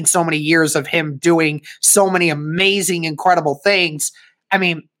 you've seen so many years of him doing so many amazing, incredible things. I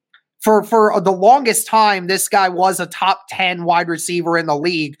mean, for the longest time, this guy was a top 10 wide receiver in the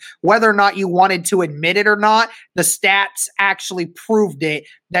league. Whether or not you wanted to admit it or not, the stats actually proved it,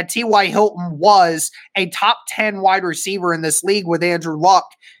 that T.Y. Hilton was a top 10 wide receiver in this league with Andrew Luck.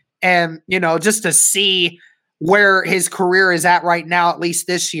 And, you know, just to see where his career is at right now, at least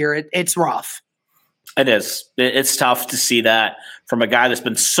this year, it's rough. It is. It's tough to see that from a guy that's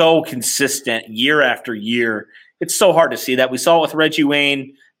been so consistent year after year. It's so hard to see that. We saw it with Reggie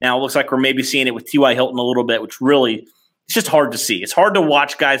Wayne. Now it looks like we're maybe seeing it with T.Y. Hilton a little bit, which really, it's just hard to see. It's hard to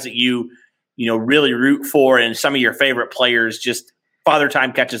watch guys that you know, really root for and some of your favorite players, just Father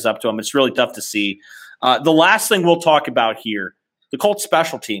Time catches up to them. It's really tough to see. The last thing we'll talk about here, the Colts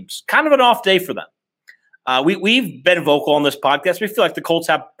special teams, kind of an off day for them. We've been vocal on this podcast. We feel like the Colts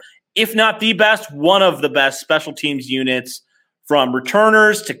have, if not the best, one of the best special teams units, from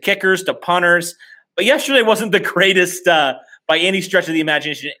returners to kickers to punters. But yesterday wasn't the greatest by any stretch of the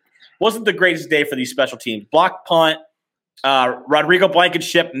imagination. It wasn't the greatest day for these special teams. Block punt. Rodrigo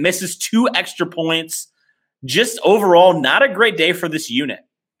Blankenship misses 2 extra points. Just overall, not a great day for this unit.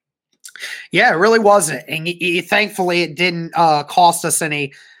 Yeah, it really wasn't. And thankfully, it didn't cost us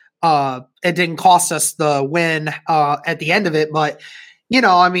any. It didn't cost us the win at the end of it. But, you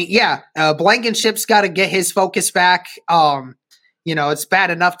know, I mean, yeah, Blankenship's got to get his focus back. You know, it's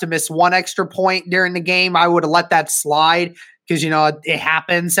bad enough to miss 1 extra point during the game. I would have let that slide because, you know, it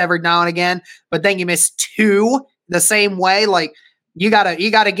happens every now and again. But then you miss 2 the same way. Like, you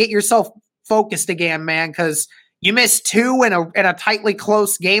gotta get yourself focused again, man, because you miss 2 in a tightly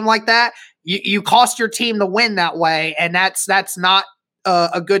close game like that. You cost your team the win that way, and that's not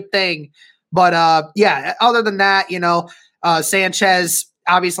a good thing. But yeah, other than that, you know, Sanchez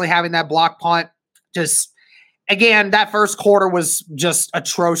obviously having that block punt, just again, that first quarter was just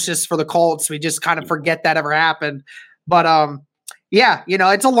atrocious for the Colts. We just kind of forget that ever happened. But yeah, you know,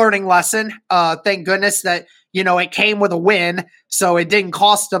 it's a learning lesson. Thank goodness that, you know, it came with a win, so it didn't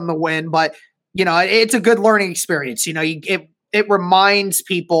cost them the win. But, you know, it's a good learning experience. You know, it reminds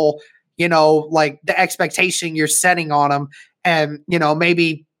people, you know, like the expectation you're setting on them. And, you know,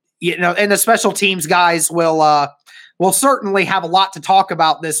 maybe, you know, and the special teams guys will certainly have a lot to talk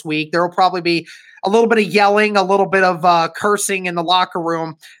about this week. There will probably be a little bit of yelling, a little bit of cursing in the locker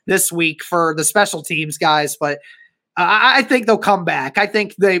room this week for the special teams guys. But I think they'll come back. I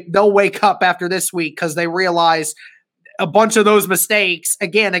think they'll wake up after this week because they realize a bunch of those mistakes,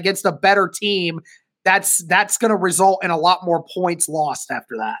 again, against a better team, that's going to result in a lot more points lost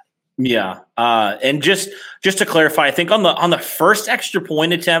after that. Yeah, and just to clarify, I think on the first extra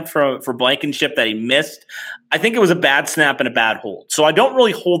point attempt for Blankenship that he missed, I think it was a bad snap and a bad hold. So I don't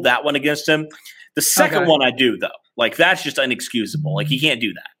really hold that one against him. The second one I do, though. Like, that's just inexcusable. Like, he can't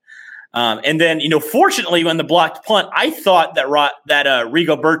do that. And then, you know, fortunately, when the blocked punt, I thought that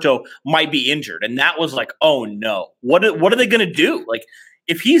Rigoberto might be injured, and that was like, oh no, what are they going to do? Like,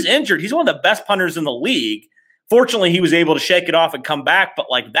 if he's injured, he's one of the best punters in the league. Fortunately, he was able to shake it off and come back, but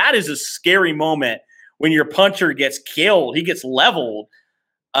like, that is a scary moment when your punter gets killed, he gets leveled.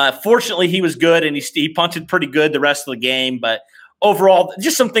 Fortunately, he was good, and he punted pretty good the rest of the game, but overall,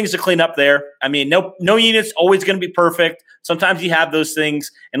 just some things to clean up there. I mean, no unit's always going to be perfect. Sometimes you have those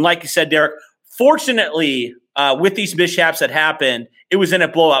things. And like you said, Derek, Fortunately, with these mishaps that happened, it was in a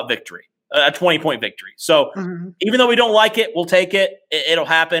blowout victory, a 20-point victory. So even though we don't like it, we'll take it. It'll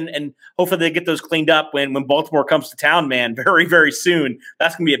happen, and hopefully they get those cleaned up when Baltimore comes to town, man, very, very soon.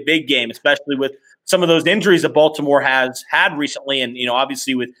 That's going to be a big game, especially with some of those injuries that Baltimore has had recently, and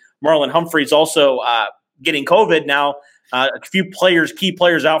obviously with Marlon Humphreys also getting COVID now. A few key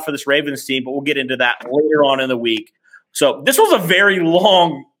players out for this Ravens team, but we'll get into that later on in the week. So this was a very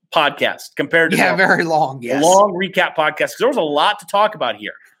long podcast compared to very long. Yes. A long recap podcast because there was a lot to talk about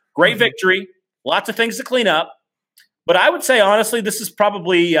here. Great victory, lots of things to clean up. But I would say, honestly, this is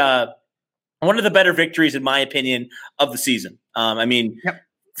probably one of the better victories, in my opinion, of the season.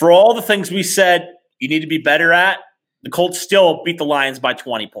 For all the things we said you need to be better at, the Colts still beat the Lions by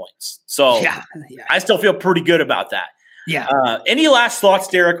 20 points. So I still feel pretty good about that. Yeah. Any last thoughts,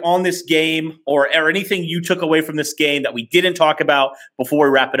 Derek, on this game or anything you took away from this game that we didn't talk about before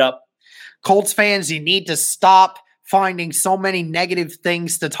we wrap it up? Colts fans, you need to stop finding so many negative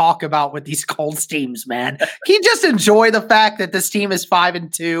things to talk about with these Colts teams, man. Can you just enjoy the fact that this team is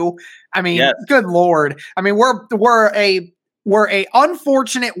 5-2? I mean, Good Lord. I mean, we're a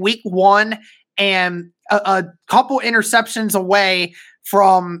unfortunate week one and a couple interceptions away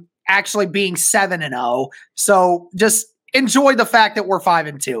from actually being 7-0. So just enjoy the fact that we're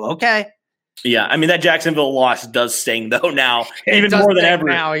 5-2. Okay. Yeah. I mean, that Jacksonville loss does sting though now, even more than ever.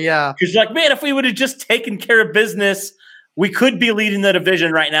 Now, yeah. Because man, if we would have just taken care of business, we could be leading the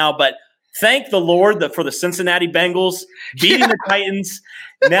division right now. But thank the Lord for the Cincinnati Bengals beating the Titans.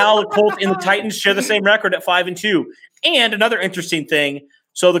 Now the Colts and the Titans share the same record at 5-2. And another interesting thing.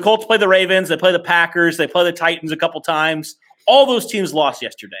 So the Colts play the Ravens, they play the Packers, they play the Titans a couple times. All those teams lost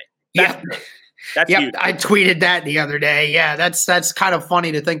yesterday. That's huge. I tweeted that the other day. Yeah, that's kind of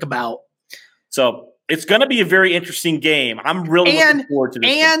funny to think about. So it's going to be a very interesting game. I'm really looking forward to this.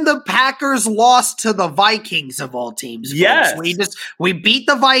 And the Packers lost to the Vikings of all teams. Yes. We beat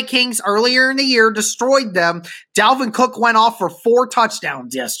the Vikings earlier in the year, destroyed them. Dalvin Cook went off for 4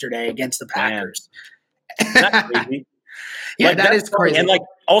 touchdowns yesterday against the Packers. That's crazy. That is crazy. And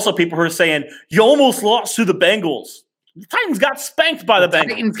also people who are saying, you almost lost to the Bengals. The Titans got spanked by the Bengals.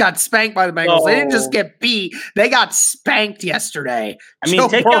 Titans got spanked by the Bengals. They didn't just get beat. They got spanked yesterday. I mean,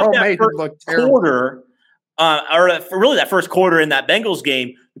 take out that first quarter, really that first quarter in that Bengals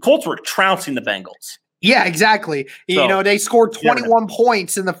game, the Colts were trouncing the Bengals. Yeah, exactly. So, they scored 21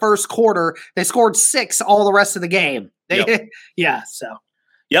 points in the first quarter. They scored 6 all the rest of the game. Yep.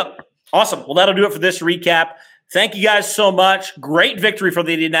 Awesome. Well, that'll do it for this recap. Thank you guys so much. Great victory for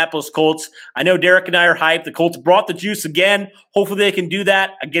the Indianapolis Colts. I know Derek and I are hyped. The Colts brought the juice again. Hopefully they can do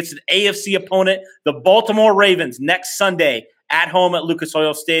that against an AFC opponent, the Baltimore Ravens, next Sunday at home at Lucas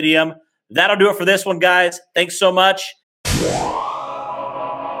Oil Stadium. That'll do it for this one, guys. Thanks so much.